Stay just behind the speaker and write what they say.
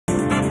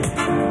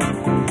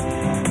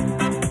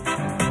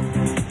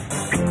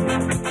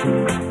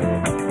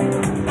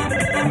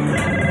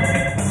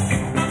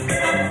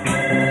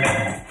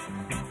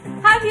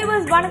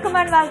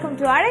Assalamualaikum and welcome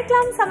to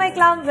Azhaikalam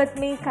Samaikalam with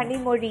me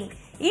Kanimozhi.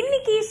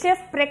 இன்னைக்கு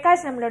chef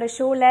Prakash நம்மளோட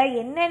ஷோல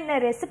என்னென்ன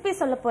ரெசிபி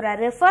சொல்ல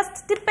போறாரு, ஃபர்ஸ்ட்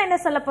டிப் என்ன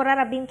சொல்ல போறாரு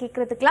அப்படின்னு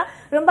கேட்கறதுக்குலாம்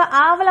ரொம்ப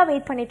ஆவலா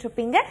வெயிட் பண்ணிட்டு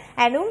இருப்பீங்க.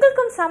 அண்ட்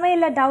உங்களுக்கும்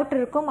சமையல்ல டவுட்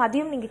இருக்கும்,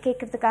 அதையும் நீங்க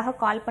கேட்கறதுக்காக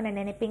கால் பண்ண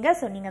நினைப்பீங்க.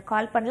 ஸோ நீங்க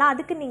கால் பண்ணலாம்.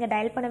 அதுக்கு நீங்க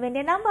டயல் பண்ண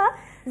வேண்டிய நம்பர்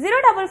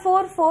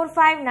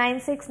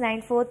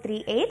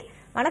 04445969438.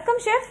 வணக்கம்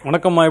ஷெஃப்.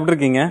 வணக்கம்மா, எப்படி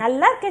இருக்கீங்க?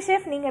 நல்லா இருக்கேன்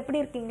ஷெஃப், நீங்க எப்படி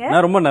இருக்கீங்க?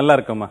 நான் ரொம்ப நல்லா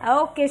இருக்கேம்மா.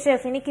 ஓகே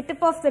ஷெஃப், இன்னைக்கு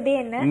டிப் ஆஃப் தி டே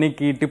என்ன?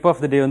 இன்னைக்கு டிப் ஆஃப்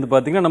தி டே வந்து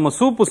பாத்தீங்கன்னா நம்ம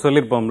சூப்பு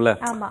சொல்லிருப்போம்ல,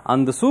 ஆமா,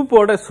 அந்த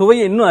சூப்போட சுவை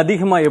இன்னும்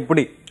அதிகமா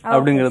எப்படி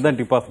அப்படிங்கறது தான்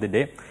டிப் ஆஃப் தி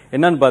டே.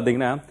 என்னன்னு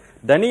பாத்தீங்கன்னா,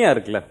 தனியா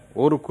இருக்குல்ல,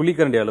 ஒரு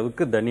குழிக்கரண்டி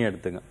அளவுக்கு தனியா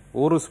எடுத்துங்க.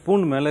 ஒரு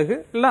ஸ்பூன் மிளகு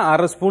இல்ல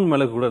அரை ஸ்பூன்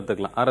மிளகு கூட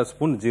எடுத்துக்கலாம். அரை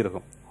ஸ்பூன்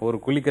ஜீரகம், ஒரு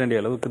குழிக்கரண்டி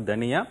அளவுக்கு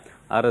தனியா,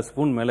 அரை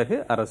ஸ்பூன் மிளகு,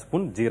 அரை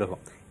ஸ்பூன்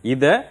ஜீரகம்.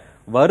 இத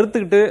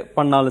வறுத்துக்கிட்டு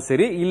பண்ணாலும்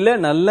சரி, இல்ல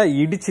நல்லா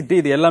இடிச்சிட்டு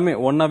இது எல்லாமே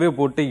ஒன்னாவே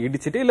போட்டு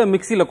இடிச்சிட்டு இல்ல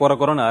மிக்சியில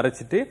கொரன்னு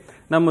அரைச்சிட்டு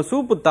நம்ம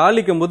சூப்பு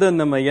தாளிக்கும் போது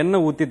நம்ம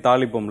எண்ணெய் ஊத்தி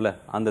தாளிப்போம்ல,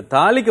 அந்த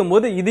தாளிக்கும்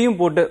போது இதையும்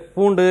போட்டு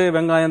பூண்டு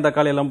வெங்காயம்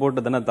தக்காளி எல்லாம் போட்டு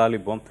தானே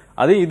தாளிப்போம்,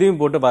 அதையும் இதையும்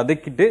போட்டு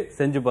வதக்கிட்டு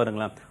செஞ்சு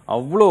பாருங்களேன்.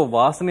 அவ்வளவு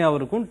வாசனையாவும்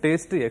இருக்கும்,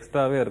 டேஸ்ட்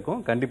எக்ஸ்ட்ராவே இருக்கும்.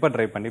 கண்டிப்பா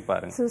ட்ரை பண்ணி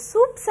பாருங்க.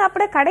 சூப்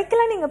சாப்பிட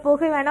கடைக்கெல்லாம் நீங்க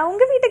போக வேணாம்,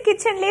 உங்க வீட்டு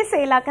கிச்சன்லயே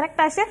செய்யலாம்.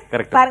 கரெக்டா ஷெஃப்?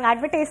 பாருங்க,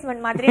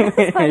 அட்வர்டைஸ்மெண்ட் மாதிரி.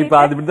 இப்ப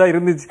அதுதான்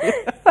இருந்துச்சு.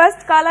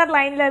 ஃபர்ஸ்ட் காலர்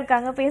லைன்ல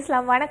இருக்காங்க,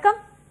 பேசலாம். வணக்கம்.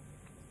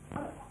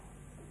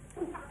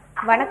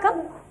 வணக்கம்.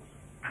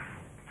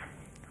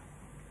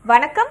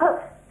 வணக்கம்.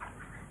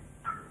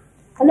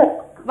 ஹலோ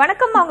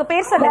வணக்கம், உங்க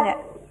பேர் சொல்லுங்க.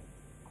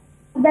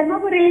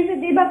 தர்மபுரியில இருந்து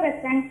தீபா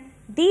பேசுறேன்.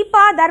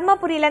 தீபா,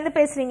 தர்மபுரியில இருந்து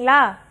பேசுறீங்களா?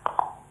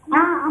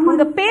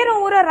 உங்க பேரும்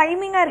ஊரும்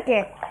ரைமிங்கா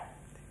இருக்கே.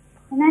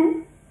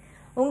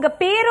 உங்க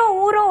பேரும்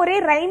ஊரும் ஒரே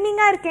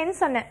ரைமிங்கா இருக்கேன்னு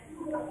சொன்னேன்.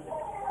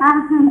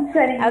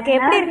 ஓகே,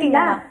 எப்படி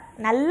இருக்கீங்கம்மா?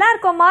 நல்லா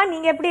இருக்கோம்மா,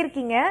 நீங்க எப்படி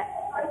இருக்கீங்க?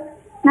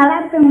 நல்லா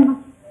இருக்கேம்மா.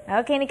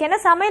 ஓகே, இன்னைக்கு என்ன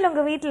சமையல்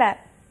உங்க வீட்ல?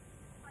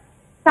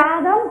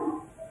 சாதம்,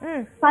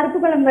 பருப்பு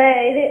குழம்பு,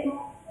 இது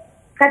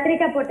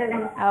கத்திரிக்காய் போட்டது.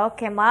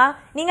 ஓகேம்மா,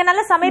 நீங்க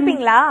நல்லா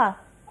சமைப்பீங்களா?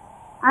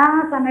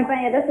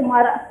 சமைப்பேன், ஏதோ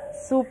சுமாரா.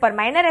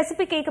 சூப்பர்மா, என்ன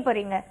ரெசிபி கேட்க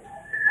போறீங்க?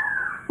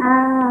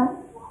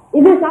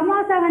 இது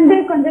சமோசா வந்து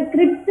கொஞ்சம்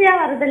கிரிஸ்பியா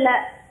வருது இல்ல?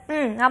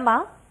 ஆமா,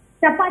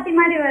 சப்பாத்தி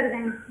மாதிரி வருது.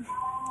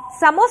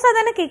 சமோசா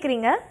தானே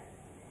கேக்குறீங்க?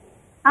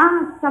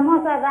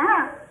 சமோசா தான்.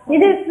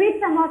 இது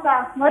ஸ்வீட் சமோசா,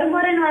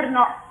 மொறுமொறுன்னு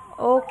வரணும்.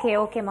 ஓகே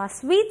ஓகேமா,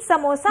 ஸ்வீட்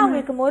சமோசா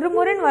உங்களுக்கு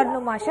மொறுமொறுன்னு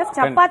வரணுமா ஷெஃப்?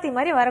 சப்பாத்தி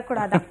மாதிரி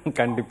வரக்கூடாதா?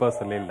 கண்டிப்பா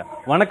சொல்லிடலாம்.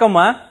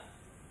 வணக்கம்மா.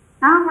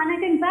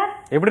 வணக்கம் சார்,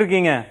 எப்படி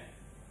இருக்கீங்க?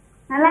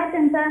 நல்லா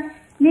இருக்கேன் சார்,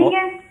 நீங்க?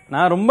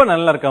 நான் ரொம்ப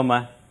நல்லா இருக்கேம்மா.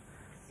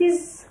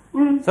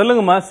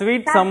 சொல்லுங்கம்மா,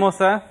 ஸ்வீட்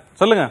சமோசா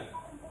சொல்லுங்க.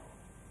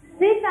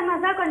 ஸ்வீட்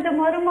சமோசா கொஞ்சம்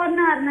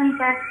மொறுமொறுன்னு வரணும்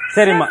சார்.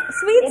 சரிம்மா.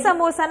 ஸ்வீட்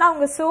சமோசானா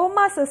உங்க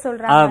சோமாஸ்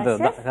சொல்றாங்க.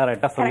 அதுதான்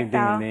கரெக்டா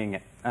சொல்லிட்டீங்க நீங்க.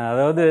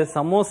 அதாவது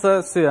சமோசா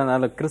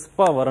நல்ல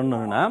கிறிஸ்பா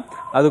வரணும்னா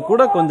அது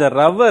கூட கொஞ்சம்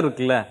ரவை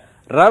இருக்குல்ல,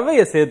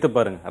 ரவைய சேர்த்து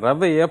பாருங்க.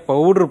 ரவைய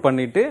பவுடர்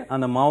பண்ணிட்டு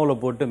அந்த மாவுல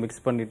போட்டு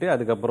மிக்ஸ் பண்ணிட்டு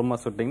அதுக்கப்புறமா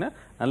சுட்டீங்கன்னா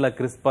நல்லா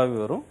கிறிஸ்பாவே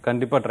வரும்.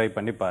 கண்டிப்பா ட்ரை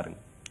பண்ணி பாருங்க.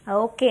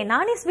 ஓகே,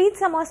 நானே ஸ்வீட்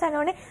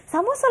சமோசானே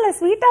சமோசால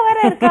ஸ்வீட்டா வேற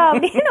இருக்கா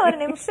அப்படின்னு ஒரு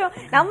நிமிஷம்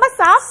நம்ம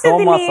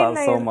சாப்பிட்டது.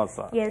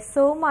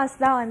 சோமாஸ்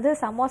தான் வந்து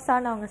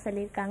சமோசான்னு அவங்க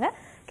சொல்லியிருக்காங்க.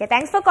 Okay,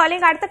 thanks for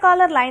calling. அடுத்த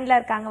காலர் லைன்ல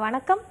இருக்காங்க.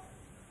 வணக்கம்.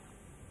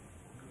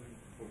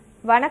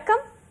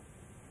 வணக்கம்.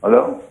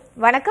 ஹலோ.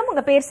 வணக்கம்,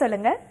 உங்க பேர்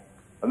சொல்லுங்க.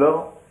 ஹலோ,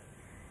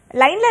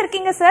 லைன்ல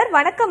இருக்கீங்க சார்.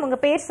 வணக்கம், உங்க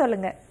பேர்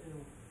சொல்லுங்க.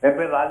 என்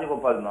பேர்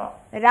ராஜகோபால் தான்.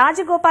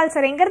 ராஜகோபால்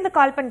சார், எங்க இருந்து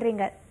கால்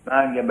பண்றீங்க?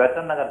 நான் இங்க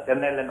பெசன் நகர்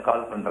சென்னையில இருந்து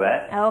கால் பண்றேன்.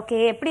 ஓகே,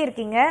 எப்படி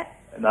இருக்கீங்க?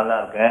 நல்லா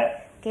இருக்கேன்.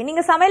 ஓகே,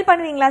 நீங்க சமையல்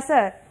பண்ணுவீங்களா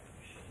சார்?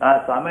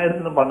 நான்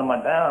சமையல் பண்ண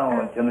மாட்டேன்,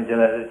 சின்ன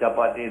சின்ன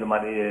சப்பாத்தி இது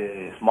மாதிரி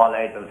ஸ்மால்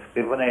ஐட்டம்ஸ்,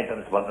 டிஃபன்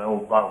ஐட்டம்ஸ் பண்ணுவேன்,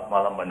 உப்புமா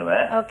எல்லாம்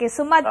பண்ணுவேன். ஓகே,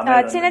 சும்மா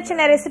சின்ன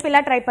சின்ன ரெசிபி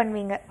எல்லாம் ட்ரை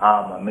பண்ணுவீங்க?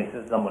 ஆமா,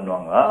 மிஸ்ஸஸ் தான்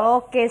பண்ணுவாங்க.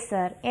 ஓகே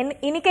சார்,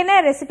 இன்னைக்கு என்ன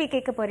ரெசிபி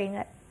கேட்க போறீங்க?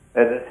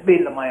 ரெசிபி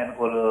இல்லம்மா,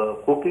 எனக்கு ஒரு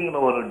குக்கிங்ல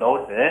ஒரு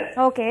டவுட்.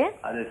 ஓகே,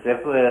 அது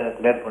செஃப்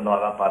கிளியர்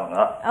பண்ணுவாங்க பாருங்க.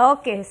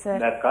 Okay sir.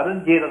 இந்த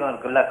கருஞ்சீரகம்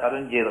இருக்குல்ல,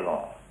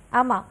 கருஞ்சீரகம்,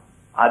 ஆமா,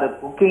 அது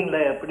குக்கிங்ல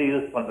எப்படி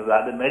யூஸ் பண்றது?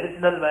 அது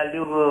மெடிசினல்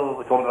வேல்யூ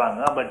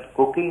சொல்றாங்க, பட்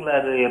குக்கிங்ல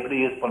அது எப்படி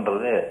யூஸ்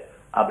பண்றது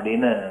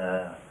அப்படின்னு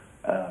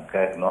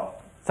கேட்கணும்.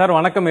 சார்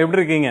வணக்கம்,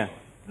 எப்படி இருக்கீங்க?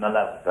 நல்லா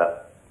இருக்கு சார்.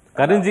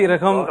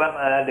 கருஞ்சீரகம்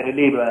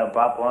டெய்லி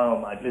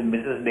பார்ப்போம், அட்லீஸ்ட்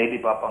மிஸ்ஸஸ் டெய்லி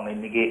பார்ப்பாங்க.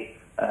 இன்னைக்கு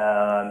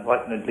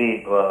அன்பார்ச்சுனேட்லி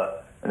இப்போ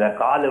இந்த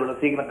கால் இவ்வளவு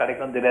சீக்கிரம்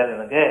கிடைக்கும் தெரியாது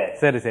எனக்கு.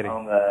 சரி சரி,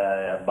 அவங்க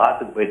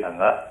பாத்துக்கு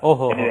போயிட்டாங்க.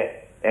 ஓஹோ,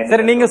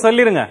 சரி, நீங்க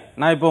சொல்லிருங்க,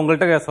 நான் இப்போ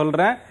உங்கள்கிட்ட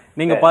சொல்றேன்,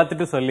 நீங்க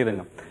பாத்துட்டு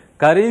சொல்லிருங்க.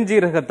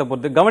 கருஞ்சீரகத்தை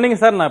பொறுத்து கவனிங்க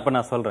சார், நான் இப்ப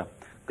சொல்றேன்.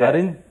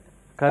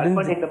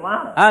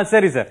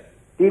 சரி சார்,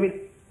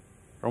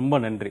 ரொம்ப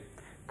நன்றி.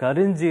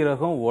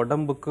 கருஞ்சீரகம்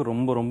உடம்புக்கு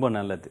ரொம்ப ரொம்ப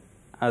நல்லது.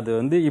 அது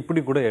வந்து இப்படி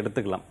கூட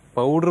எடுத்துக்கலாம்,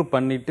 பவுடர்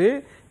பண்ணிட்டு.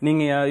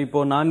 நீங்க இப்போ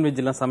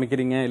நான்வெஜ் எல்லாம்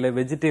சமைக்கிறீங்க இல்ல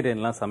வெஜிடேரியன்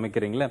எல்லாம்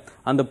சமைக்கிறீங்களா,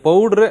 அந்த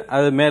பவுடர்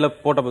அது மேல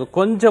போட்ட போதும்,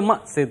 கொஞ்சமா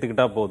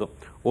சேர்த்துக்கிட்டா போதும்.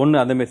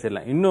 ஒண்ணு அந்த மாதிரி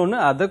செய்யலாம். இன்னொன்னு,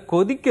 அதை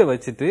கொதிக்க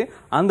வச்சுட்டு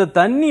அந்த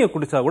தண்ணியை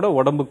குடிச்சா கூட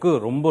உடம்புக்கு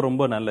ரொம்ப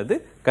ரொம்ப நல்லது.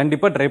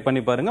 கண்டிப்பா ட்ரை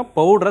பண்ணி பாருங்க,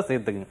 பவுடரை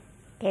சேர்த்துக்குங்க.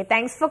 Okay,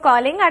 thanks for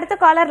calling. அடுத்த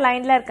காலர்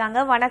லைன்ல இருக்காங்க.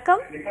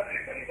 வணக்கம்.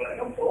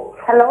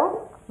 ஹலோ.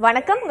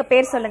 வணக்கம், உங்க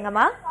பேர்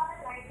சொல்லுங்கம்மா.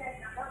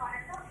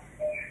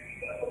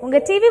 உங்க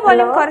டிவி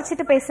வால்யூம்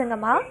குறைச்சிட்டு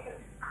பேசுங்கம்மா.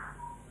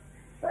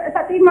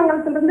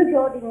 சத்தியமங்கலத்துல இருந்து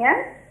ஜோதிங்க.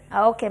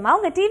 ஓகேம்மா,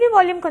 உங்க டிவி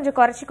வால்யூம் கொஞ்சம்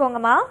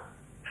குறைச்சிக்கோங்கம்மா.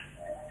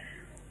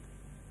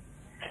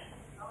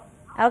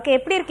 ஓகே,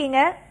 எப்படி இருக்கீங்க?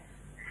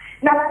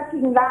 நல்லா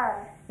இருக்கீங்களா?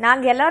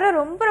 நாங்க எல்லாரும்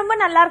ரொம்ப ரொம்ப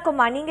நல்லா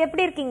இருக்கோம்மா. நீங்க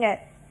எப்படி இருக்கீங்க?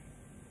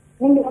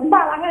 நீங்க ரொம்ப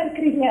அழகா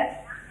இருக்கிறீங்க.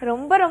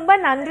 ரொம்ப ரொம்ப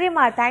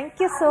நன்றிம்மா.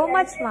 Thank you so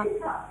மச்மா.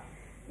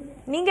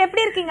 நீங்க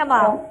எப்படி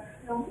இருக்கீங்கம்மா?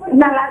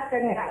 நல்லா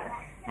இருக்கேங்க.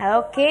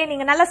 ஓகே,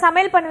 நீங்க நல்லா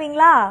சமையல்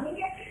பண்ணுவீங்களா?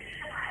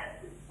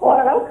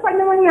 ஓரளவுக்கு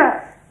பண்ணுவேங்க.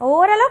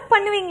 ஓரளவுக்கு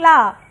பண்ணுவீங்களா?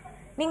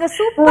 நீங்க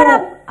சூப்பரா,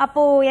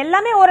 அப்போ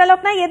எல்லாமே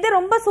ஓரளவுக்குனா எது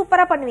ரொம்ப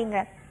சூப்பரா பண்ணுவீங்க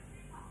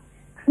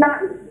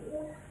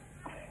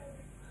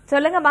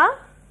சொல்லுங்கம்மா.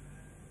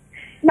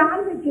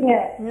 நான்வெஜ்ங்க.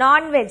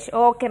 நான்வெஜ்.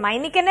 ஓகேம்மா,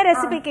 இன்னைக்கு என்ன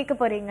ரெசிபி கேட்க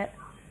போறீங்க?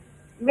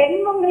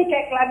 வெண்பொங்கல்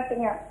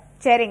கேட்கலான்ட்டுங்க.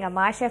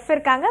 சரிங்கம்மா, ஷெஃப்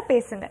இருக்காங்க,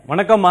 பேசுங்க.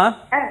 வணக்கம்மா.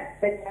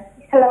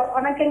 ஹலோ,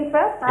 வணக்கங்க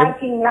சார். நல்லா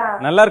இருக்கீங்களா?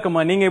 நல்லா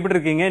இருக்கம்மா. நீங்க எப்படி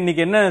இருக்கீங்க?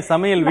 இன்னைக்கு என்ன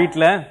சமையல்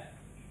வீட்ல?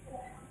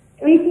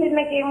 வீட்டுல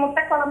இன்னைக்கு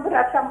முட்டை குழம்பு,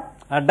 ரசம்.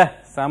 அட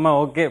செம.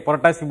 ஓகே,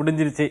 புரட்டாசி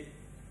முடிஞ்சிருச்சு.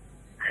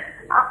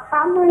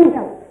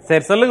 ஆமாங்க.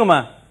 சரி, சொல்லுங்கம்மா.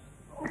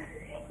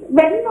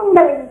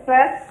 வெண்பொங்கல்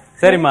சார்.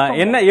 சரிம்மா,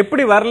 என்ன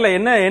எப்படி வரல,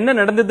 என்ன என்ன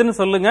நடந்ததுன்னு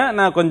சொல்லுங்க,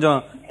 நான் கொஞ்சம்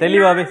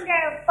தெளிவாவே.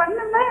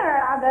 பண்ணுமே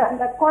அது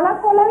அந்த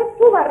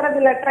கொலப்பு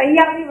வர்றதுல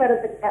ட்ரையாவே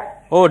வருதுங்க.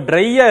 ஓ,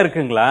 ட்ரையா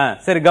இருக்குங்களா?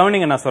 சரி,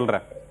 கவனிங்க, நான்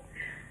சொல்றேன்.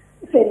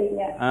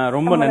 சரிங்க.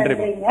 ரொம்ப நன்றி,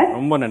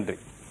 ரொம்ப நன்றி.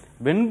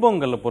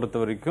 வெண்பொங்கலை பொறுத்த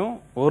வரைக்கும்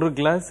 1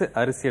 கிளாஸ்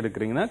அரிசி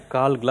எடுக்கிறீங்கன்னா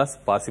 1/4 கிளாஸ்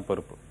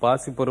பாசிப்பருப்பு.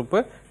 பாசிப்பருப்பு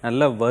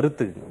நல்லா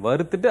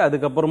வறுத்துட்டு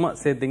அதுக்கப்புறமா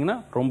சேர்த்தீங்கன்னா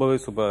ரொம்பவே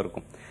சூப்பராக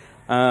இருக்கும்.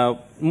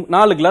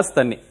 4 கிளாஸ்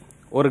தண்ணி.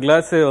 1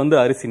 கிளாஸ் வந்து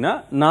அரிசினா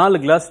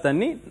 4 கிளாஸ்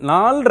தண்ணி,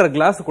 4.5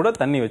 கிளாஸ் கூட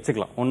தண்ணி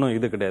வச்சுக்கலாம், ஒன்றும்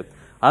இது கிடையாது.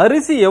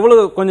 அரிசி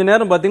எவ்வளவு கொஞ்ச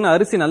நேரம் பாத்தீங்கன்னா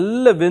அரிசி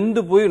நல்லா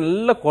வெந்து போய்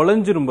நல்லா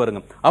குழஞ்சிரும்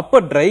பாருங்க. அப்ப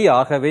ட்ரை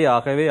ஆகவே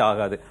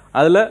ஆகாது.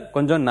 அதுல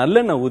கொஞ்சம்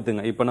நல்லெண்ணெய்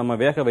ஊத்துங்க. இப்ப நம்ம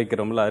வேக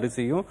வைக்கிறோம்ல,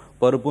 அரிசியும்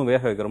பருப்பும்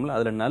வேக வைக்கிறோம்ல,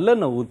 அதுல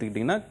நல்லெண்ணெய்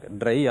ஊத்திக்கிட்டீங்கன்னா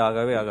ட்ரை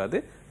ஆகவே ஆகாது.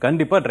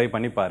 கண்டிப்பா ட்ரை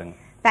பண்ணி பாருங்க.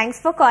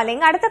 Thanks for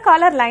calling. அடுத்த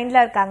காலர்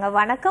லைன்ல இருக்காங்க.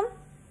 வணக்கம்.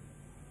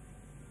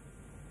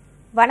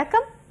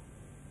 வணக்கம்.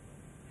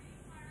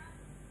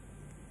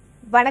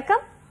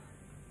 வணக்கம்.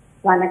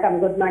 வணக்கம்.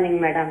 Good morning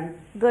madam.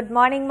 குட்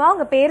மார்னிங்மா.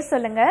 உங்க பேர்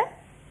சொல்லுங்க.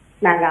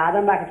 நாங்க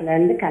ஆதம்பாக்கத்துல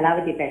இருந்து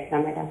கலாவதி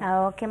பேசுறோம் மேடம்.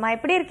 ஓகேம்மா,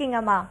 எப்படி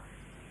இருக்கீங்கம்மா?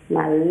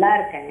 நல்லா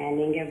இருக்கேங்க.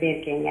 நீங்க எப்படி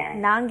இருக்கீங்க?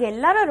 நாங்க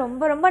எல்லாரும்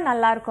ரொம்ப ரொம்ப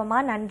நல்லா இருக்கோம்மா,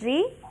 நன்றி.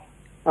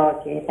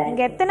 ஓகே,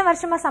 நீங்க எத்தனை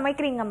வருஷமா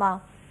சமைக்கிறீங்கம்மா?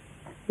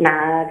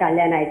 நான்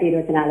கல்யாணம் ஆயிட்டு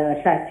 24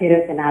 வருஷம் ஆச்சு.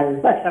 24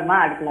 வருஷமா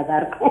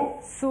அடுப்புலதான் இருக்கும்.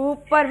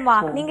 சூப்பர்மா.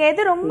 நீங்க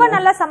எது ரொம்ப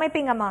நல்லா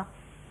சமைப்பீங்கம்மா?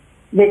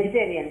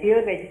 வெஜிடேரியன்,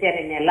 பியூர்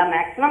வெஜிடேரியன் எல்லாம்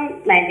மேக்ஸிமம்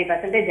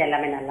 90%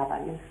 எல்லாமே நல்லா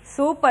பண்ணுவேன்.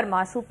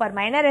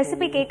 சூப்பர்மா. என்ன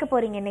ரெசிபி கேட்க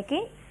போறீங்க இன்னைக்கு?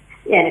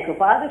 எனக்கு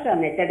பாதுஷா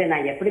மெத்தட்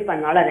நான் எப்படி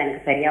பண்ணாலும் அது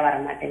எனக்கு சரியா வர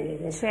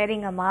மாட்டேங்குது.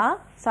 சரிங்கம்மா,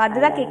 சோ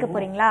அதுதான் கேட்க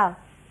போறீங்களா?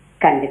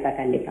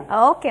 கண்டிப்பா.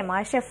 ஓகேம்மா,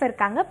 ஷெஃப்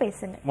இருக்காங்க,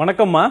 பேசுங்க.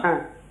 வணக்கம்மா.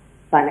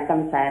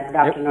 வணக்கம் சார். Good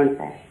afternoon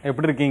sir.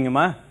 எப்படி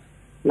இருக்கீங்கம்மா?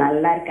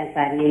 நல்லா இருக்கேன்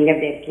சார். நீங்க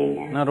எப்படி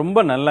இருக்கீங்க? நான்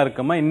ரொம்ப நல்லா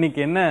இருக்கேம்மா.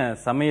 இன்னைக்கு என்ன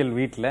சமையல்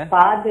வீட்ல?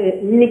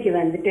 இன்னைக்கு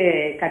வந்துட்டு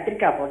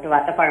கத்திரிக்காய் போட்டு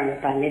வத்தப்பழம்பு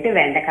பண்ணிட்டு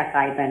வெண்டைக்காய்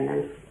காய்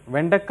பண்ணேன்.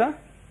 வெண்டைக்காய்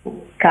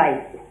காய்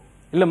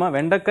இல்லம்மா,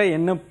 வெண்டைக்காய்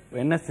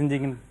என்ன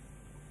செஞ்சீங்க?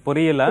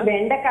 பொரியலா?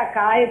 வெண்டைக்காய்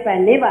காய்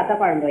பண்ணி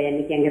வத்தப்பழம்பு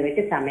இன்னைக்கு எங்க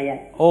வீட்டு சமையல்.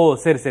 ஓ,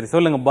 சரி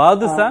சொல்லுங்க.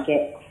 பாதுஷா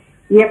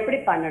எப்படி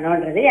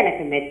பண்ணணும்ன்றது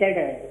எனக்கு மெத்தட்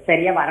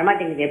சரியா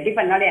வரமாட்டேங்குது. எப்படி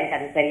பண்ணாலும் எனக்கு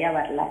அது சரியா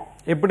வரல.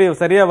 எப்படி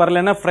சரியா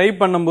வரலன்னா ஃப்ரை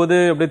பண்ணும்போது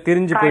அப்படியே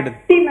திரிஞ்சு போயிடுது.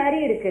 கட்டி மாதிரி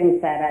இருக்குங்க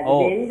சார். அது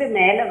வெந்து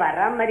மேல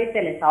வர மாதிரி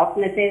தெரியல,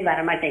 சாஃப்ட்னஸே வர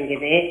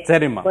மாட்டேங்குது.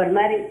 சரிம்மா. ஒரு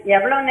மாதிரி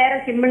எவ்வளவு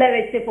நேரம் சிம்ல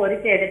வச்சு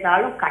பொரிச்சு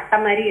எடுத்தாலும் கட்ட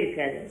மாதிரி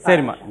இருக்காது.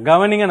 சரிம்மா,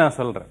 கவனிங்க, நான்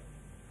சொல்றேன்.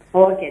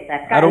 Okay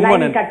sir. ரொம்ப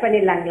கட்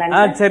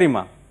பண்ணிடலாங்களா?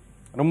 சரிம்மா,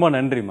 ரொம்ப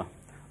நன்றிம்மா.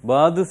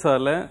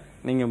 பாதுஷால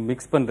நீங்க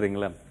மிக்ஸ்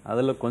பண்றீங்களா,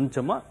 அதுல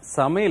கொஞ்சமா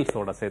சமையல்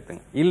சோடா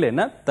சேர்த்துங்க,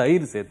 இல்லைன்னா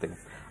தயிர் சேர்த்துங்க.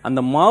 அந்த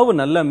மாவு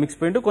நல்லா மிக்ஸ்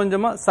பண்ணிட்டு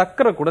கொஞ்சமா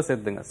சர்க்கரை கூட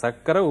சேர்த்துங்க.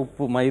 சர்க்கரை,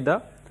 உப்பு,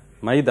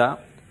 மைதா,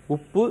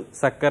 உப்பு,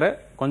 சர்க்கரை,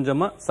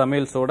 கொஞ்சமா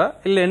சமையல் சோடா,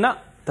 இல்லைன்னா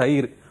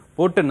தயிர்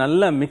போட்டு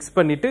நல்லா மிக்ஸ்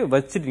பண்ணிட்டு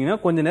வச்சிட்டீங்கன்னா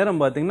கொஞ்ச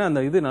நேரம் பாத்தீங்கன்னா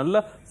அந்த இது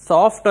நல்லா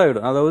சாஃப்ட்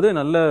ஆயிடும், அதாவது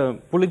நல்லா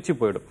புளிச்சு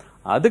போயிடும்.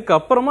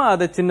 அதுக்கப்புறமா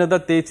அதை சின்னதா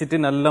தேய்ச்சிட்டு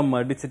நல்லா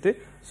மடிச்சிட்டு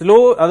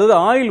அதாவது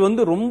ஆயில்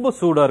வந்து ரொம்ப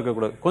சூடா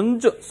இருக்கக்கூடாது,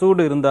 கொஞ்சம்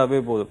சூடு இருந்தாவே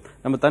போதும்.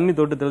 நம்ம தண்ணி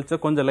தொட்டு தெளிச்சா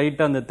கொஞ்சம்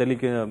லைட்டா அந்த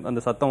அந்த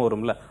சத்தம்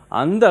வரும்ல,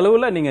 அந்த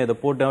அளவுல நீங்க இதை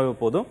போட்டாவே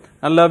போதும்.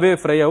 நல்லாவே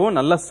ஃப்ரை ஆகும்,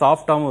 நல்லா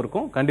சாஃப்டாவும்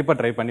இருக்கும். கண்டிப்பா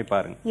ட்ரை பண்ணி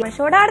பாருங்க.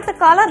 அடுத்த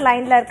காலர்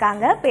லைன்ல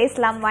இருக்காங்க,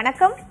 பேசலாம்.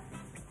 வணக்கம்.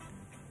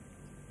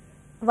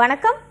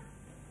 வணக்கம்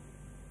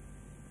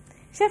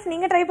ஷெஃப்,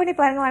 நீங்க ட்ரை பண்ணி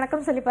பாருங்க.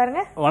 வணக்கம் சொல்லி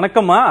பாருங்க.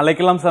 வணக்கம்மா,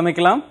 அழைக்கலாம்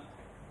சமைக்கலாம்.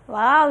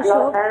 வாவ்,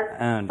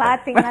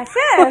 பாத்தீங்களா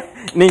ஷெஃப்?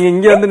 நீங்க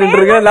இங்க வந்து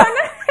நின்றுங்க.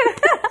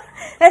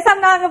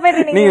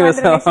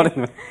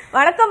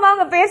 வணக்கம்மா,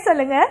 உங்க பேர்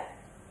சொல்லுங்க.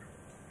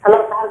 Hello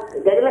sir,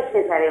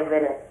 Gajalakshmi sir. என்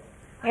பேரு.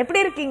 எப்படி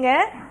இருக்கீங்க?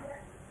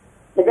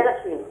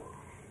 கஜலட்சுமி.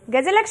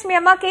 கஜலட்சுமி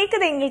அம்மா,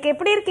 கேக்குது எங்களுக்கு.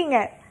 எப்படி இருக்கீங்க?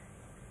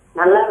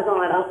 நல்லா இருக்கும்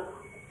மேடம்.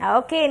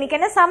 ஓகே, இன்னைக்கு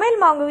என்ன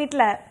சமையல்மா உங்க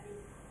வீட்ல?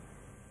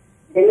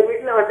 எங்க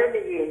வீட்டுல வந்து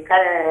இன்னைக்கு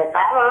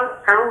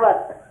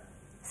சாம்பார்.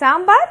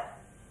 சாம்பார்?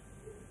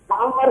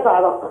 சாம்பார்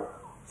சாதம்.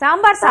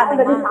 சாம்பார்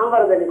சாதமா?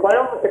 சாம்பார் தண்ணி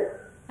குழம்பு.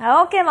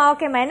 ஓகேமா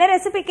ஓகேமா. என்ன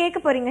ரெசிபி கேட்க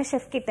போறீங்க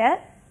ஷெஃப் கிட்ட?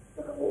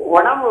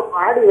 உடம்பு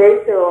பாடி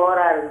வெயிட்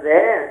ஓவரா இருக்குது,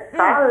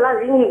 காலெல்லாம்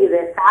வீங்கிக்குது.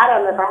 சார்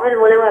அந்த சமையல்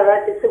மூலியமா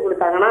ஏதாவது டிப்ஸ்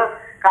கொடுத்தாங்கன்னா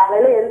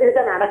காலையில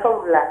எந்திரிச்சா நடக்க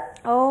முடியல.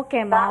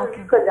 ஓகேமா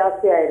வீக்கம்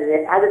ஜாஸ்தி ஆயிடுது.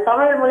 அது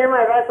சமையல்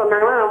மூலியமா ஏதாவது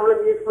சொன்னாங்கன்னா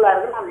நம்மளுக்கு யூஸ்ஃபுல்லா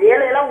இருக்கு. நான்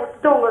வேலையெல்லாம்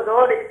விட்டுட்டு உங்க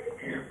சோடி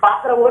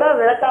பாத்திரம் கூட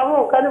விளக்காம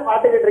உட்காந்து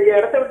பாத்துக்கிட்டு இருக்கேன்,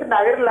 இடத்த விட்டு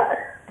நகரல.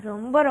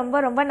 ரொம்ப ரொம்ப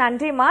ரொம்ப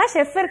நன்றிமா.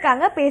 ஷெஃப்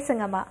இருக்காங்க,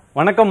 பேசுங்கம்மா.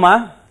 வணக்கம்மா.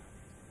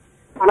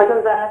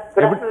 வணக்கம் சார்.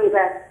 Good afternoon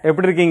sir.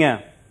 எப்படி இருக்கீங்க?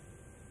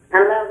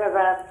 நல்லா இருக்கேன்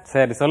சார்.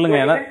 சரி சொல்லுங்க.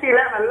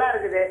 நல்லா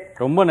இருக்குது.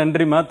 ரொம்ப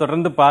நன்றிமா,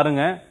 தொடர்ந்து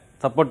பாருங்க,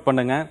 சப்போர்ட்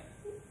பண்ணுங்க.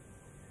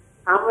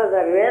 ஆமா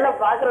சார், வேலை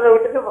பாக்குறத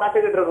விட்டுட்டு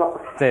பாத்துக்கிட்டு இருக்கோம்.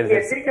 சரி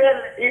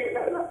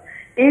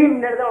டிவி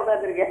முன்னாடி தான்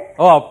உட்காந்துருக்கேன்.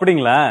 ஓ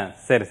அப்படிங்களா?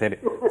 சரி சரி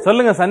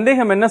சொல்லுங்க,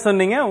 சந்தேகம் என்ன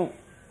சொன்னீங்க?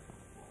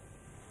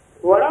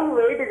 உடம்பு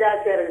வெயிட்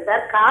ஜாஸ்தியா இருக்கு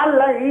சார்,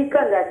 கால்லாம்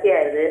வீக்கம் ஜாஸ்தியா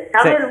இருக்கு.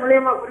 சமையல்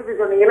மூலியமா குறிப்பி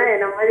சொன்னீங்கன்னா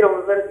என்ன மாதிரி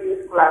ரொம்ப பேருக்கு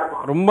யூஸ்ஃபுல்லா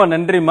இருக்கும். ரொம்ப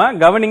நன்றிமா,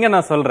 கவனிங்க,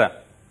 நான் சொல்றேன்.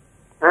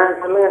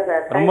 சொல்லுங்க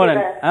சார்.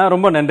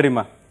 ரொம்ப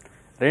நன்றிமா.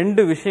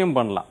 2 விஷயம்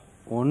பண்ணலாம்.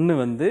 ஒன்னு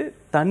வந்து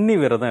தண்ணி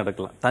விரதம்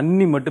எடுக்கலாம்.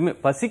 தண்ணி மட்டுமே,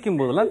 பசிக்கும்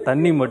போதெல்லாம்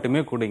தண்ணி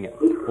மட்டுமே குடிங்க.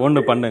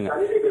 ஒண்ணு பண்ணுங்க.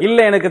 இல்ல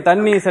எனக்கு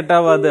தண்ணி செட்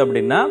ஆகாது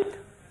அப்படின்னா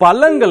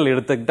பழங்கள்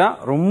எடுத்துக்கிட்டா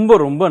ரொம்ப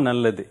ரொம்ப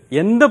நல்லது.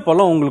 எந்த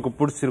பழம் உங்களுக்கு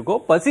பிடிச்சிருக்கோ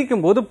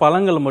பசிக்கும் போது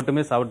பழங்கள்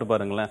மட்டுமே சாப்பிட்டு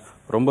பாருங்களேன்,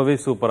 ரொம்பவே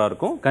சூப்பரா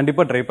இருக்கும்.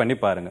 கண்டிப்பா ட்ரை பண்ணி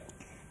பாருங்க.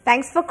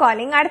 Thanks for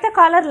calling. அடுத்த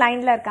காலர்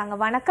லைன்ல இருக்காங்க.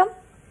 வணக்கம்.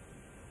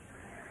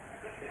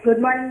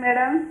 Good morning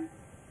madam.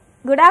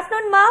 குட்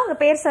ஆஃப்டர்நூன்மா. உங்க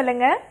பேர்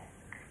சொல்லுங்க.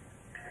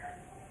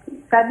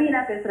 கபீனா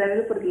பேசுறேன்,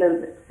 விழுப்புரத்துல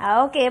இருந்து.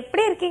 ஓகே,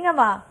 எப்படி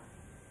இருக்கீங்கம்மா?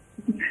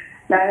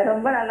 நாங்க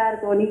ரொம்ப நல்லா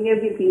இருக்கோம், நீங்க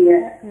எப்படி இருக்கீங்க?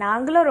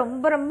 நாங்களும்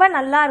ரொம்ப ரொம்ப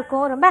நல்லா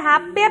இருக்கோம். ரொம்ப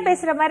ஹாப்பியா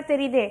பேசுற மாதிரி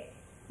தெரியுதே.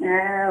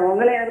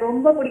 உங்களை எனக்கு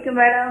ரொம்ப பிடிக்கும்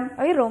மேடம்.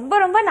 ஐயோ, ரொம்ப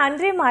ரொம்ப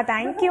நன்றிமா.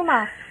 தேங்க்யூமா.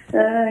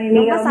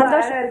 நீங்க ரொம்ப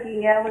சந்தோஷமா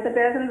இருக்கீங்க. உங்கள்கிட்ட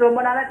பேசணும்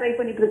ரொம்ப நாளா ட்ரை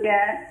பண்ணிட்டு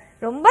இருக்கேன்.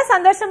 ரொம்ப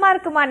சந்தோஷமா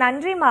இருக்குமா.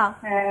 நன்றிமா.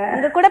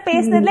 உங்க கூட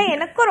பேசுனதுல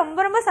எனக்கும்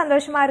ரொம்ப ரொம்ப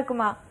சந்தோஷமா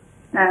இருக்குமா.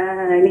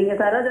 நீங்க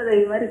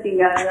சரோஜதேவி மாதிரி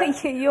இருக்கீங்க.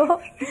 ஐயோ,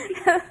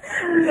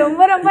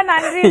 ரொம்ப ரொம்ப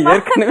நன்றிமா.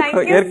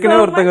 ஏற்கனவே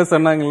ஒருத்தவங்க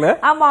சொன்னாங்கல்ல.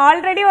 ஆமா,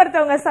 ஆல்ரெடி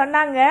ஒருத்தவங்க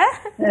சொன்னாங்க.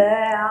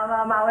 ஆமா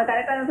ஆமா, அவங்க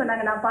கரெக்டா தான்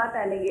சொன்னாங்க, நான்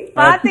பார்த்தேன். நீங்க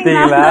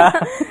பாத்தீங்களா?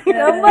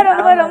 ரொம்ப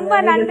ரொம்ப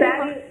ரொம்ப நன்றி.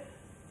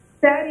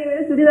 சாரி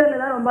விட சுடிதார்ல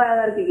தான் ரொம்ப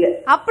அழகா இருக்கீங்க.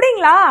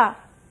 அப்படிங்களா?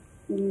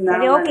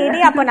 சரி ஓகே,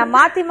 இனி அப்ப நான்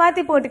மாத்தி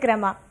மாத்தி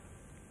போட்டுக்கிறேமா.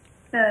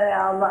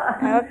 ஆமா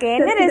ஓகே.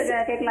 என்ன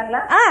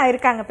கேட்கலாங்களா?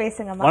 இருக்காங்க,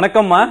 பேசுங்கம்மா.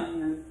 வணக்கம்மா.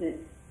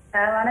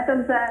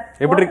 வணக்கம் சார்.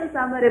 எப்படி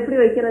சாம்பார் எப்படி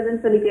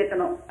வைக்கிறதுன்னு சொல்லி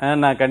கேட்கணும்.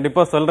 நான்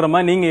கண்டிப்பா சொல்றேம்மா.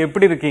 நீங்க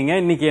எப்படி இருக்கீங்க?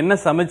 இன்னைக்கு என்ன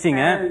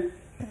சமைச்சீங்க?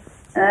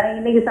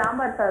 இன்னைக்கு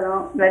சாம்பார்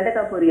சாதம்,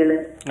 வெண்டைக்காய் பொரியல்.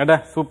 அட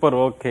சூப்பர்.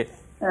 ஓகே.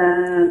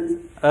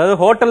 அதாவது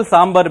ஹோட்டல்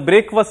சாம்பார்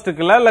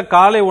பிரேக்ஃபாஸ்ட்டுக்குல இல்ல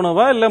காலை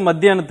உணவா இல்ல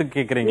மத்தியானத்துக்கு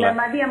கேக்குறீங்களா?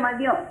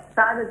 மதியம்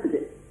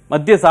சாதத்துக்கு.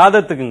 மதிய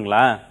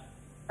சாதத்துக்குங்களா?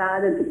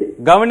 சாதத்துக்கு.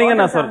 கவனிங்க,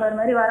 நான் சொல்றேன்.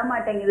 மாதிரி வர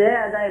மாட்டேங்குது,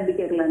 அதான் எப்படி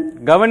கேட்கலாம்.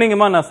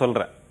 கவனிங்கம்மா, நான்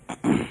சொல்றேன்.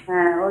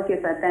 Okay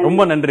sir.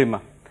 ரொம்ப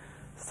நன்றிம்மா.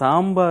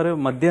 சாம்பார்,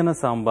 மத்தியான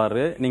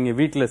சாம்பார் நீங்க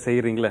வீட்டுல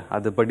செய்யறீங்களே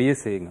அதுபடியே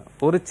செய்யுங்க.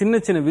 ஒரு சின்ன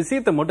சின்ன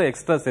விஷயத்தை மட்டும்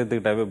எக்ஸ்ட்ரா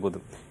சேர்த்துக்கிட்டாவே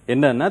போதும்.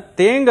 என்னன்னா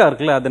தேங்காய்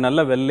இருக்குல்ல, அது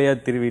நல்லா வெள்ளையா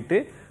திருவிட்டு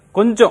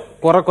கொஞ்சம்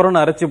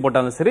குறன்னு அரைச்சி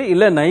போட்டாலும் சரி,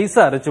 இல்ல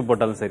நைஸா அரைச்சி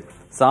போட்டாலும் சரி,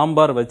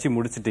 சாம்பார் வச்சு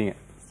முடிச்சிட்டீங்க,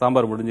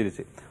 சாம்பார்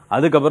முடிஞ்சிருச்சு.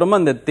 அதுக்கப்புறமா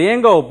இந்த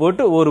தேங்காவை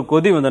போட்டு ஒரு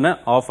கொதி வந்தோடனே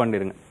ஆஃப்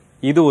பண்ணிடுங்க.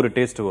 இது ஒரு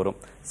டேஸ்ட் வரும்.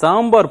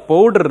 சாம்பார்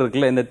பவுடர்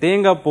இருக்குல்ல, இந்த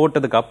தேங்காய்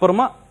போட்டதுக்கு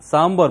அப்புறமா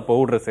சாம்பார்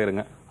பவுடர்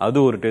சேருங்க, அது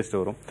ஒரு டேஸ்ட்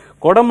வரும்.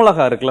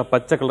 குடமிளகா இருக்குல்ல,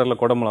 பச்சை கலர்ல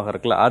குடமிளகா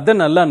இருக்குல்ல, அதை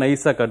நல்லா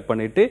நைஸா கட்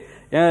பண்ணிட்டு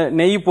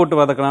நெய் போட்டு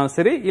வதக்கினாலும்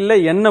சரி, இல்ல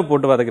எண்ணெய்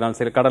போட்டு வதக்கினாலும்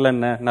சரி,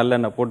 கடலெண்ணெய்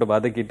நல்லெண்ணெய் போட்டு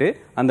வதக்கிட்டு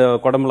அந்த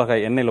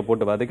குடமிளகாய் எண்ணெயில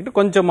போட்டு வதக்கிட்டு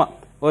கொஞ்சமா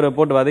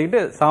போட்டு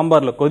வதக்கிட்டு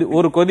சாம்பார்ல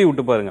ஒரு கொதி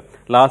விட்டு பாருங்க.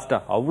 லாஸ்டா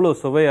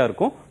அவ்வளவு சுவையா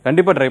இருக்கும்.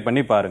 கண்டிப்பா ட்ரை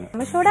பண்ணி பாருங்க.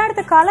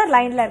 அடுத்த காலர்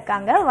லைன்ல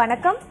இருக்காங்க.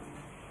 வணக்கம்.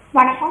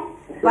 வணக்கம்.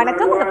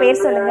 வணக்கம், உங்க பேர்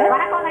சொல்லுங்க.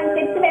 வணக்கம், நான்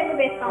திருச்சில இருந்து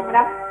பேசுறேன்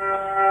மேடம்.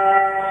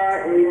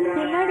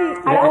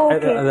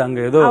 அங்க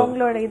ஏதோ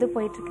அவங்களோட இது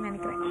போயிட்டு இருக்குன்னு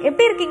நினைக்கிறேன்.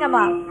 எப்படி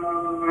இருக்கீங்கம்மா?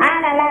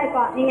 நல்லா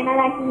இருக்கோம், நீங்க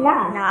நல்லா இருக்கீங்களா?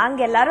 நாங்க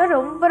எல்லாரும்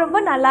ரொம்ப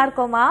ரொம்ப நல்லா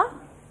இருக்கோமா.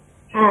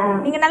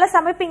 நீங்க நல்லா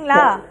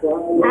சமைப்பீங்களா?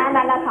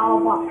 நல்லா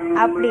சமைப்போம்.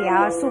 அப்படியா,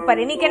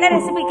 சூப்பர். இன்னைக்கு என்ன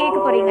ரெசிபி கேட்க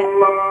போறீங்க?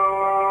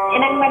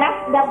 எனக்கு மேடம்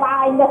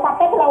இந்த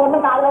சட்டத்துல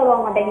ஒண்ணும் கால விட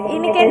மாட்டேங்குது.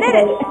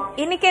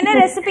 இன்னைக்கு என்ன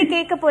ரெசிபி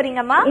கேட்க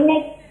போறீங்கம்மா?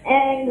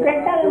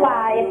 பிரெட் அல்வா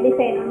எப்படி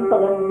செய்யணும்னு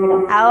சொல்லுங்க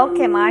மேடம்.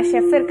 ஓகேமா,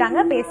 ஷெஃப்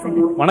இருக்காங்க,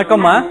 பேசுங்க.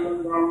 வணக்கம்மா.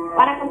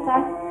 வணக்கம்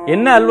சார்.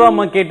 என்ன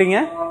அல்வாமா கேட்டீங்க?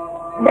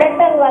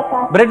 Bread halwa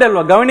sir. Bread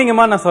halwa.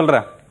 கவனிங்கம்மா, நான்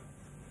சொல்றேன்.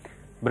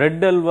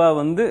 பிரெட் அல்வா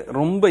வந்து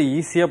ரொம்ப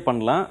ஈஸியா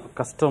பண்ணலாம்,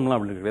 கஷ்டம்லாம்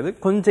அப்படி கிடையாது.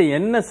 கொஞ்சம்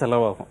எண்ணெய்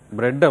செலவாகும்.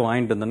 பிரெட்டை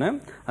வாங்கிட்டு வந்தோன்னே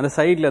அந்த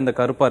சைட்ல அந்த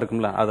கருப்பா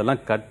இருக்கும்ல,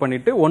 அதெல்லாம் கட்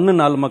பண்ணிட்டு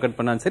 1/4 கட்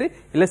பண்ணாலும் சரி,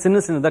 இல்ல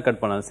சின்னதா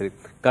கட் பண்ணாலும் சரி,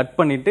 கட்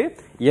பண்ணிட்டு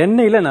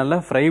எண்ணெயில நல்லா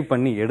ஃப்ரை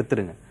பண்ணி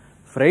எடுத்துருங்க.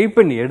 ஃப்ரை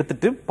பண்ணி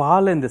எடுத்துட்டு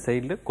பாலை இந்த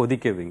சைட்ல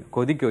கொதிக்க வைங்க.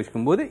 கொதிக்க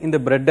வச்சுக்கும் போது இந்த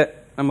பிரெட்டை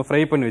நம்ம ஃப்ரை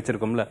பண்ணி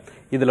வச்சிருக்கோம்ல,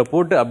 இதுல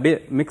போட்டு அப்படியே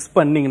மிக்ஸ்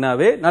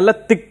பண்ணீங்கன்னாவே நல்லா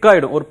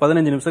திக்காயிடும். ஒரு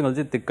 15 நிமிஷம்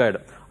கழிச்சு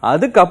திக்காயிடும்.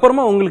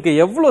 அதுக்கப்புறமா உங்களுக்கு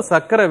எவ்வளவு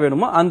சர்க்கரை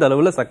வேணுமோ அந்த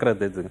அளவுல சர்க்கரை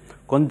தேர்த்துங்க.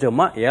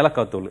 கொஞ்சமா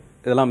ஏலக்காய் தூள்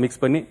இதெல்லாம்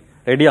மிக்ஸ் பண்ணி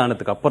ரெடி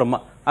ஆனதுக்கு அப்புறமா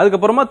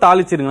அதுக்கப்புறமா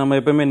தாளிச்சிருங்க. நம்ம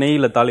எப்பவுமே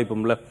நெய்யில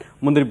தாளிப்போம்ல,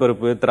 முந்திரி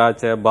பருப்பு,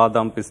 திராட்சை,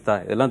 பாதாம், பிஸ்தா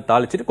இதெல்லாம்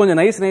தாளிச்சிட்டு கொஞ்சம்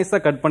நைஸா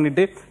கட்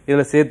பண்ணிட்டு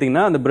இதுல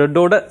சேர்த்தீங்கன்னா அந்த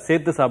பிரெட்டோட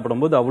சேர்த்து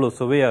சாப்பிடும்போது அவ்வளவு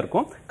சுவையா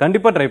இருக்கும்.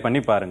 கண்டிப்பா ட்ரை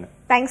பண்ணி பாருங்க.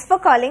 Thanks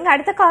for calling.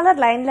 அடுத்த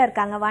காலர் லைன்ல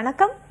இருக்காங்க.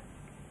 வணக்கம்.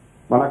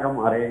 வணக்கம்,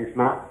 ஹரே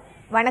கிருஷ்ணா.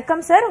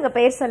 வணக்கம் சார், உங்க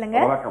பேர் சொல்லுங்க.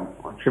 வணக்கம்,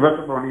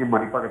 சிவசுப்ரமணியம்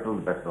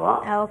மணிப்பாக்கத்துல பேசுவோம்.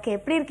 ஓகே,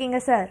 எப்படி இருக்கீங்க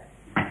சார்?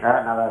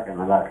 நல்லா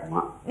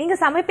இருக்குமா? நீங்க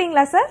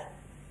சமைப்பீங்களா சார்?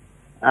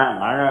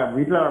 நாங்க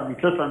வீட்டுல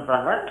பிசினஸ்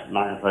பண்றாங்க,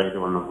 நாங்க இது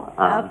பண்ணுவோம்,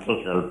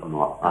 ஹெல்ப்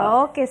பண்ணுவோம்.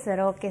 Okay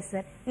sir, okay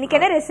sir. இன்னைக்கு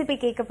என்ன ரெசிபி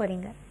கேட்க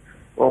போறீங்க?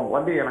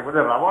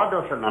 எனக்கு ரவா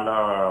தோசை நல்ல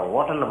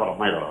ஹோட்டல்ல போற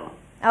மாதிரி வரணும்.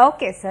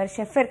 ஓகே சார்,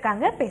 ஷெஃப்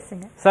இருக்காங்க,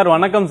 பேசுங்க. சார்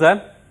வணக்கம்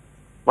சார்.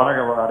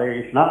 வணக்கம், ஹரே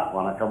கிருஷ்ணா.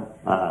 வணக்கம்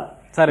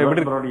சார்,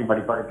 எப்படி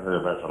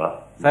மணிப்பாக்கத்துல பேசுறோம்.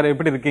 சார்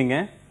எப்படி இருக்கீங்க?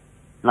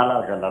 நல்லா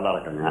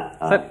இருக்குங்க.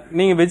 சார்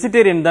நீங்க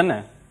வெஜிடேரியன் தானே?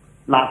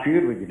 நான்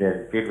பியூர்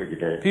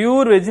வெஜிடேரியன்.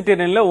 பியூர்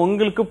வெஜிடேரியன்ல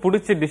உங்களுக்கு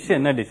பிடிச்ச டிஷ்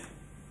என்ன டிஷ்?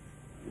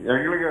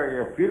 எங்களுக்கு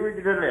பியூர்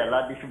வெஜிடேரியன்ல எல்லா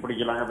டிஷ்ஷும்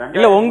பிடிக்கலாங்க.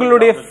 இல்ல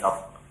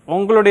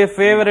உங்களுடைய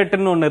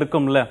ஃபேவரட்னு ஒன்னு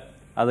இருக்கும்ல,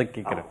 அத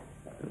கேக்குறேன்.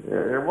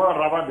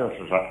 ரவா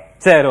தோசை சார்.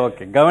 சரி,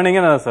 ஓகே,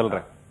 கவனிங்க, நான்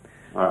சொல்றேன்.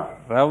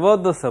 ரவா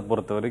தோசை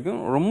பொறுத்த வரைக்கும்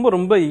ரொம்ப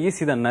ரொம்ப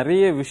ஈஸி தான்.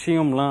 நிறைய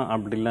விஷயம்லாம்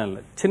அப்படிலாம்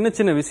இல்லை, சின்ன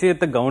சின்ன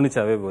விஷயத்த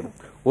கவனிச்சாவே போதும்.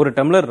 ஒரு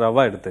டம்ளர்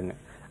ரவா எடுத்துங்க.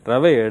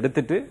 ரவையை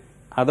எடுத்துட்டு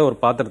அதை ஒரு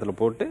பாத்திரத்துல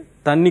போட்டு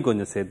தண்ணி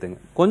கொஞ்சம் சேர்த்துங்க.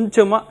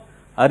 கொஞ்சமா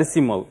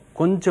அரிசி மாவு,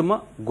 கொஞ்சமா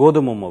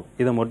கோதுமை மாவு,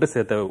 இதை மட்டும்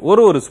சேர்த்த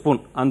ஒரு ஸ்பூன்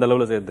அந்த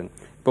அளவுல சேர்த்துங்க.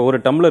 இப்போ ஒரு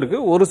டம்ளருக்கு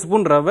ஒரு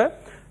ஸ்பூன் ரவை,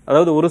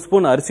 அதாவது ஒரு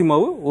ஸ்பூன் அரிசி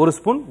மாவு, ஒரு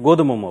ஸ்பூன்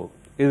கோதுமை மாவு,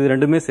 இது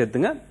ரெண்டுமே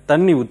சேர்த்துங்க.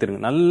 தண்ணி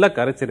ஊத்திருங்க, நல்லா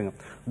கரைச்சிருங்க.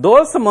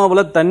 தோசை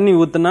மாவுல தண்ணி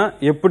ஊத்துனா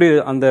எப்படி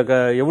அந்த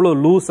எவ்வளவு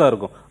லூஸா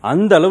இருக்கும்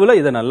அந்த அளவுல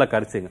இதை நல்லா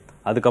கரைச்சிங்க.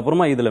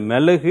 அதுக்கப்புறமா இதுல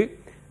மிளகு,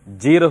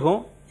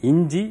 ஜீரகம்,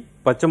 இஞ்சி,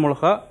 பச்சை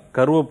மிளகா,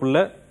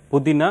 கருவேப்பிலை,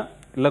 புதினா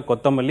இல்ல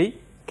கொத்தமல்லி,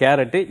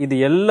 கேரட், இது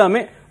எல்லாமே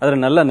அதுல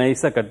நல்லா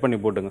நைஸா கட் பண்ணி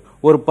போட்டுங்க.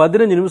 ஒரு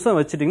 15 நிமிஷம்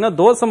வச்சிட்டீங்கன்னா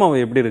தோசை மாவு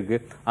எப்படி இருக்கு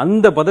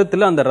அந்த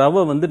பதத்துல அந்த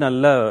ரவை வந்து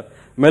நல்லா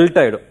மெல்ட்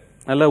ஆயிடும்,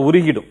 நல்லா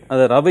உருகிடும்.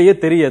 அது ரவையே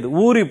தெரியாது,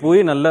 ஊறி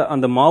போய் நல்லா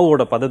அந்த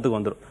மாவோட பதத்துக்கு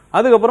வந்துடும்.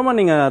 அதுக்கப்புறமா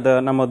நீங்க அதை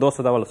நம்ம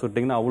தோசை தவால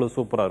சுட்டீங்கன்னா அவ்வளவு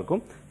சூப்பரா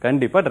இருக்கும்.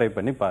 கண்டிப்பா ட்ரை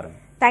பண்ணி பாருங்க.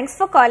 Thanks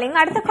for calling.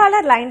 அடுத்த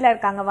காலர் லைன்ல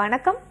இருக்காங்க.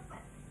 வணக்கம்.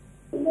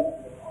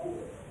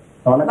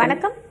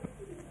 வணக்கம்.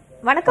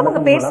 வணக்கம்,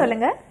 உங்க பேர்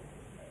சொல்லுங்க.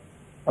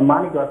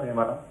 மாணிக் வாசங்க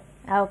மேடம்.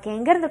 ஓகே,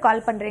 எங்க இருந்து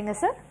கால் பண்றீங்க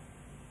சார்?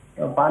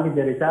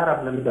 பாண்டிச்சேரி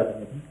சாராப்ல இருந்து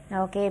பேசுறேன்.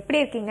 ஓகே,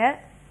 எப்படி இருக்கீங்க?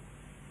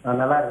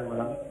 நல்லா இருக்கு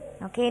மேடம்.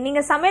 ஓகே,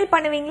 நீங்க சமையல்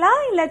பண்ணுவீங்களா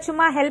இல்ல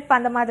சும்மா ஹெல்ப்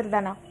அந்த மாதிரி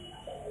தானா?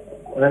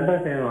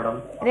 ரெண்டும் செய்வேன் மேடம்.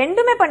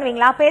 ரெண்டுமே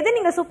பண்ணுவீங்களா? அப்ப எது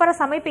நீங்க சூப்பரா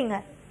சமைப்பீங்க?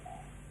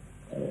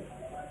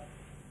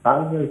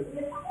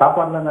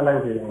 சாப்பாடுலாம் நல்லா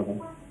செய்வேன்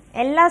மேடம்.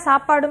 எல்லா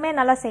சாப்பாடுமே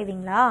நல்லா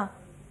செய்வீங்களா?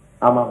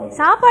 ஆமா மேடம்.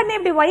 சாப்பாடுன்னு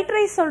எப்படி ஒயிட்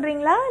ரைஸ்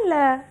சொல்றீங்களா இல்ல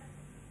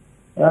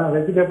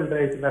வெஜிடபிள்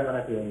ரைஸ் தான்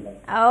நல்லா செய்வேன்.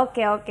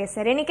 ஓகே ஓகே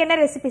சார், இன்னைக்கு என்ன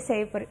ரெசிபி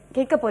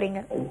கேட்க போறீங்க?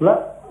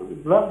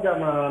 குலாப்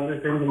ஜாமுன் வந்து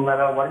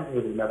செஞ்சீங்களா, வாங்கி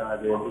கொடுத்தீங்களா?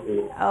 அது எப்படி?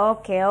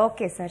 ஓகே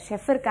ஓகே சார்,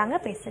 ஷெஃப் இருக்காங்க,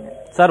 பேசுங்க.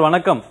 சார்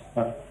வணக்கம்.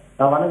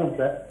 வணக்கம்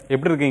சார்,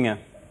 எப்படி இருக்கீங்க?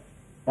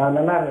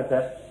 நல்லா இருக்கேன்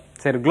சார்.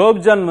 சரி,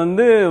 குலோப் ஜான்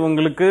வந்து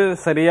உங்களுக்கு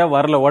சரியா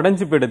வரல,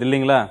 உடைஞ்சு போயிடுது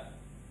இல்லீங்களா?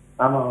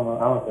 ஆமா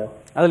ஆமா சார்.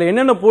 அதுல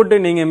என்னென்ன போட்டு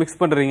நீங்க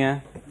மிக்ஸ் பண்றீங்க?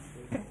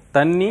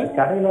 தண்ணி,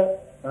 கடையில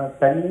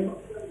தண்ணி,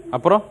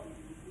 அப்புறம்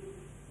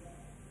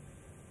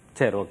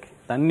சரி ஓகே,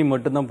 தண்ணி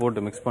மட்டும் தான் போட்டு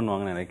மிக்ஸ்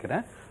பண்ணுவாங்கன்னு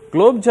நினைக்கிறேன்.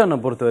 குலோப் ஜானை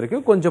பொறுத்த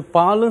வரைக்கும் கொஞ்சம்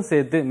பாலும்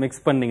சேர்த்து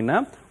மிக்ஸ் பண்ணீங்கன்னா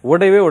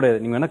உடையவே உடையாது.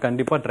 நீங்க வேணா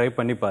கண்டிப்பா ட்ரை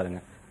பண்ணி பாருங்க.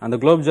 அந்த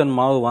குலோப் ஜான்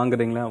மாவு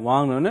வாங்குறீங்களா,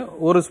 வாங்கினோன்னு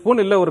ஒரு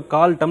ஸ்பூன் இல்ல ஒரு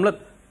 1/4 டம்ளர்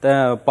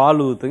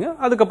பால் ஊத்துங்க.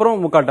 அதுக்கப்புறம்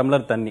 3/4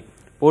 டம்ளர் தண்ணி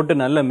போட்டு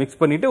நல்லா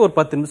மிக்ஸ் பண்ணிட்டு ஒரு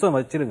 10 நிமிஷம்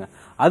வச்சிருங்க.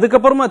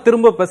 அதுக்கப்புறமா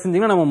திரும்ப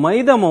பிசைஞ்சிங்கன்னா நம்ம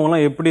மைதா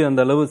மாவுலாம் எப்படி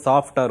அந்த அளவு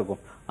சாஃப்டா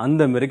இருக்கும்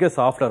அந்த மாதிரிக்கே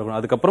சாஃப்டா இருக்கும்.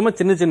 அதுக்கப்புறமா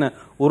சின்ன சின்ன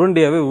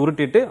உருண்டையாவே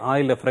உருட்டிட்டு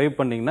ஆயில ஃப்ரை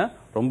பண்ணீங்கன்னா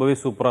ரொம்பவே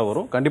சூப்பரா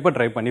வரும். கண்டிப்பா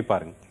ட்ரை பண்ணி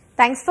பாருங்க.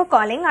 Thanks for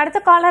calling. அடுத்த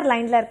காலர்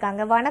லைன்ல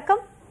இருக்காங்க.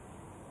 வணக்கம்.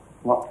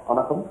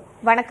 வணக்கம்.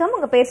 வணக்கம்,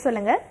 உங்க பேர்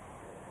சொல்லுங்க.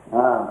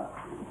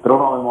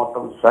 திருவண்ணாமலை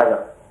மாவட்டம்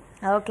சேகர்.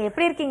 ஓகே,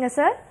 எப்படி இருக்கீங்க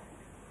சார்?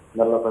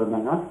 நல்லா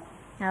பண்ணுங்க.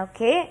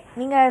 ஓகே,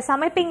 நீங்க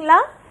சமைப்பீங்களா?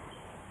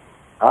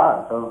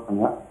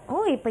 ஓ,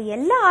 இப்ப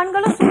எல்லா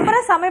ஆண்களும் சூப்பரா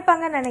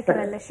சமைப்பாங்கன்னு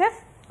நினைக்கிறேன்ல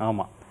ஷெஃப்?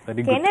 ஆமா.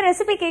 என்ன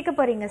ரெசிபி கேட்க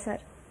போறீங்க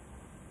சார்?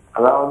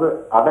 அதாவது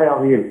அடை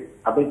அவியல்.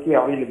 அடைக்கு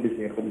அவியல் எப்படி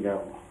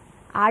செய்யறதுன்னு.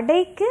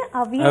 அடைக்கு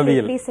அவியல்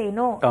எப்படி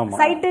செய்யணும்?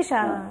 Side dish.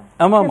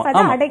 ஆமா ஆமா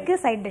ஆமா, அடைக்கு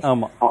சைட் டிஷ்.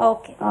 ஆமா.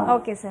 ஓகே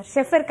ஓகே சார்,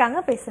 ஷெஃப் இருக்காங்க,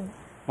 பேசுங்க.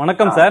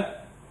 வணக்கம் சார்.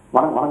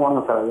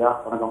 வணக்கம் சார். ஐயா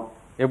வணக்கம்.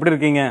 எப்படி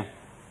இருக்கீங்க?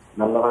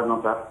 நல்லா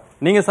இருக்கோம் சார்.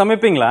 நீங்க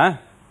சமைப்பீங்களா?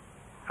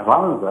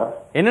 வாங்க சார்.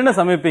 என்னென்ன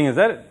சமைப்பீங்க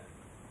சார்?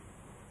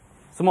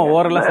 சும்மா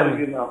ஓரலா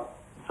சொல்லுங்க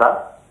சார்.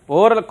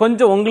 ஓரல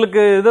கொஞ்சம்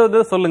உங்களுக்கு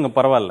ஏதோ சொல்லுங்க,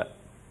 பரவாயில்ல.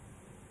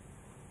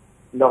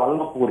 இந்த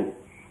வல்லப்பூரி.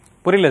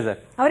 புரியல சார்.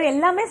 அவர்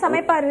எல்லாமே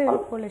சமைப்பாரு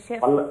போல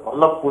ஷெஃப்.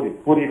 வல்லப்பூரி,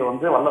 பூரியில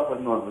வந்து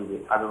வல்லப்பூரின்னு வருது,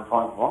 அது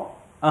சமைப்போம்.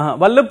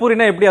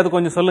 வல்லப்பூரினா எப்படி, அது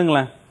கொஞ்சம்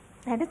சொல்லுங்களேன்.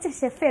 நடிச்ச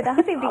ஷெஃப்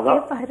ஏதாவது இப்படி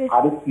கேட்பாரு.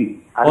 அரிசி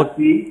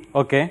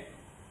ஓகே,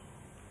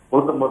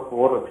 உளுத்தம்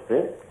பருப்பு ஊற வச்சுட்டு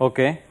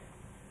ஓகே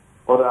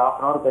ஒரு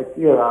 1/2 hour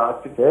கழிச்சு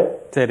வச்சுட்டு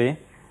சரி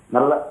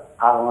நல்லா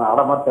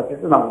அடை மாதிரி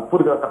தட்டிட்டு நம்ம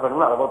பூரி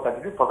தட்டுறோங்களா அதை மாதிரி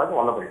தட்டிட்டு போட்டாக்க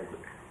வல்லப்பூரி.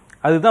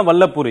 அதுதான்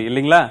வல்லப்பூரி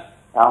இல்லைங்களா?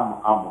 ஆமா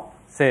ஆமா.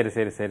 சரி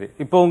சரி சரி.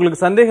 இப்போ உங்களுக்கு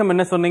சந்தேகம்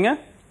என்ன சொன்னீங்க?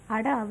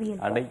 அடை அவியல்.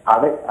 அடை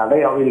அடை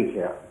அவியல்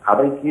சார்.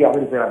 அடைக்கு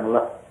அவியல்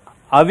செய்யறாங்கல்ல.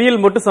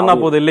 அவியல் மட்டும் சொன்னா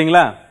போதும்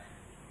இல்லைங்களா?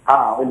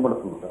 அவியல்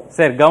மட்டும் சொல்லுங்க சார்.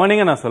 சரி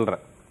கவனிங்க, நான்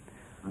சொல்றேன்.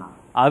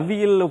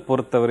 அவியல்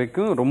பொறுத்த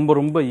வரைக்கும் ரொம்ப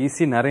ரொம்ப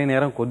ஈஸி, நிறைய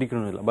நேரம்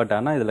கொதிக்கணும் இல்லை. பட்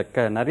ஆனால்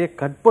இதில் நிறைய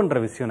கட் பண்ணுற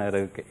விஷயம்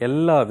நிறைய இருக்குது.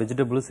 எல்லா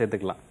வெஜிடபிளும்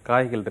சேர்த்துக்கலாம்.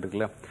 காய்கள்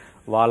இருக்குல்ல,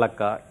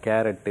 வாழைக்காய்,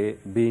 கேரட்டு,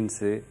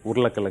 பீன்ஸு,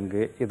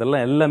 உருளைக்கிழங்கு,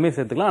 இதெல்லாம் எல்லாமே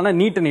சேர்த்துக்கலாம். ஆனால்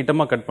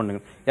நீட்டமாக கட்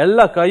பண்ணுங்க.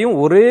 எல்லா காயும்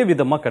ஒரே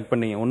விதமாக கட்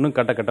பண்ணிங்க. ஒன்றும்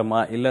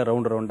கட்டமாக இல்லை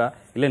ரவுண்ட் ரவுண்டாக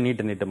இல்லை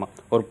நீட்டமாக.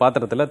 ஒரு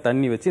பாத்திரத்தில்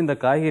தண்ணி வச்சு இந்த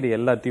காய்கறி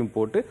எல்லாத்தையும்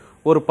போட்டு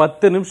ஒரு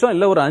 10 நிமிஷம்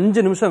இல்லை ஒரு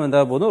 5 நிமிஷம்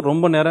வெந்தால் போதும்.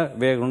 ரொம்ப நேரம்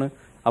வேகணும்னு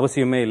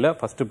அவசியமே இல்லை.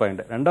 First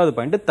point. ரெண்டாவது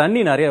பாயிண்ட், தண்ணி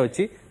நிறைய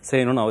வச்சு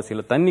செய்யணும்னு அவசியம்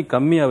இல்லை. தண்ணி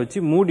கம்மியா வச்சு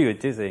மூடி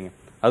வச்சு செய்யுங்க.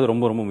 அது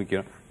ரொம்ப ரொம்ப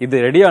முக்கியம். இது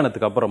ரெடி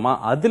ஆனதுக்கு அப்புறமா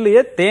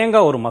அதுலயே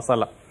தேங்காய் ஒரு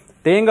மசாலா,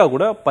 தேங்காய்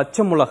கூட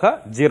பச்சை மிளகா,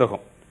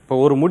 ஜீரகம். இப்போ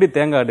ஒரு முடி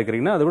தேங்காய்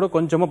எடுக்கிறீங்கன்னா அது கூட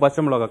கொஞ்சமா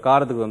பச்சை மிளகா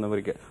காரத்துக்கு வந்த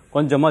மாதிரி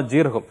கொஞ்சமா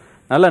ஜீரகம்,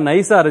 நல்லா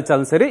நைஸா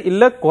அரைச்சாலும் சரி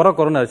இல்ல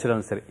குறைன்னு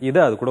அரைச்சாலும் சரி, இதை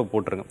அது கூட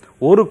போட்டுருங்க.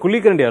 ஒரு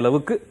குழிக்கரண்டி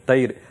அளவுக்கு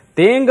தயிர்.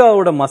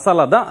 தேங்காயோட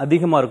மசாலா தான்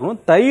அதிகமா இருக்கணும்,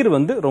 தயிர்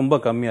ரொம்ப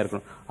கம்மியா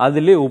இருக்கணும்.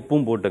 அதுலயே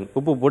உப்பும் போட்டுங்க.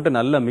 உப்பு போட்டு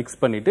நல்லா மிக்ஸ்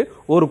பண்ணிட்டு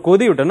ஒரு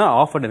கொதி விட்டோன்னா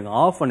ஆஃப் பண்ணிடுங்க.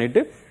 ஆஃப் பண்ணிட்டு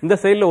இந்த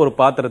சைட்ல ஒரு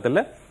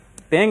பாத்திரத்துல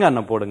தேங்காய்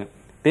எண்ணெய் போடுங்க.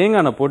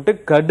 தேங்காய் எண்ணெய் போட்டு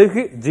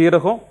கடுகு,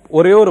 ஜீரகம்,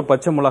 ஒரே ஒரு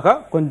பச்சை மிளகா,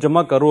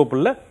 கொஞ்சமா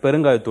கருவேப்பிலை,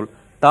 பெருங்காயத்தூள்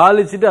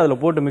தாளிச்சுட்டு அதுல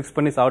போட்டு மிக்ஸ்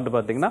பண்ணி சாப்பிட்டு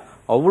பாத்தீங்கன்னா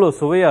அவ்வளவு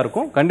சுவையா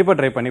இருக்கும். கண்டிப்பா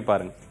ட்ரை பண்ணி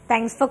பாருங்க.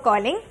 Thanks for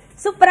calling.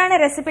 சூப்பரான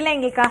ரெசிபில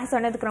எங்களுக்காக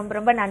சொன்னதுக்கு ரொம்ப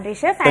ரொம்ப நன்றி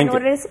ஷெஃப். அண்ட்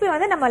ஒரு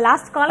ரெசிபி நம்ம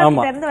லாஸ்ட் காலர்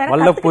கிட்ட இருந்து வர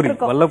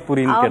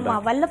வல்லப்பூரின்னு கேட்டா.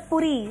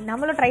 வல்லப்பூரி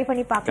நம்மளும் ட்ரை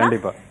பண்ணி பார்க்கலாம்.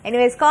 கண்டிப்பா.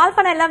 எனிவேஸ் கால்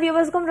பண்ண எல்லா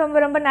வியூவர்ஸ்க்கும் ரொம்ப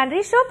ரொம்ப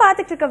நன்றி. ஷோ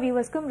பார்த்துட்டு இருக்க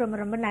வியூவர்ஸ்க்கும் ரொம்ப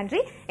ரொம்ப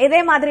நன்றி.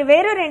 இதே மாதிரி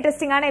வேற ஒரு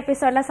இன்ட்ரெஸ்டிங்கான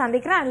எபிசோட்ல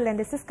சந்திக்கிறேன். அதுல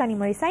this is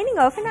Kanimozhi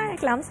signing off.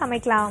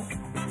 சமைக்கலாம்.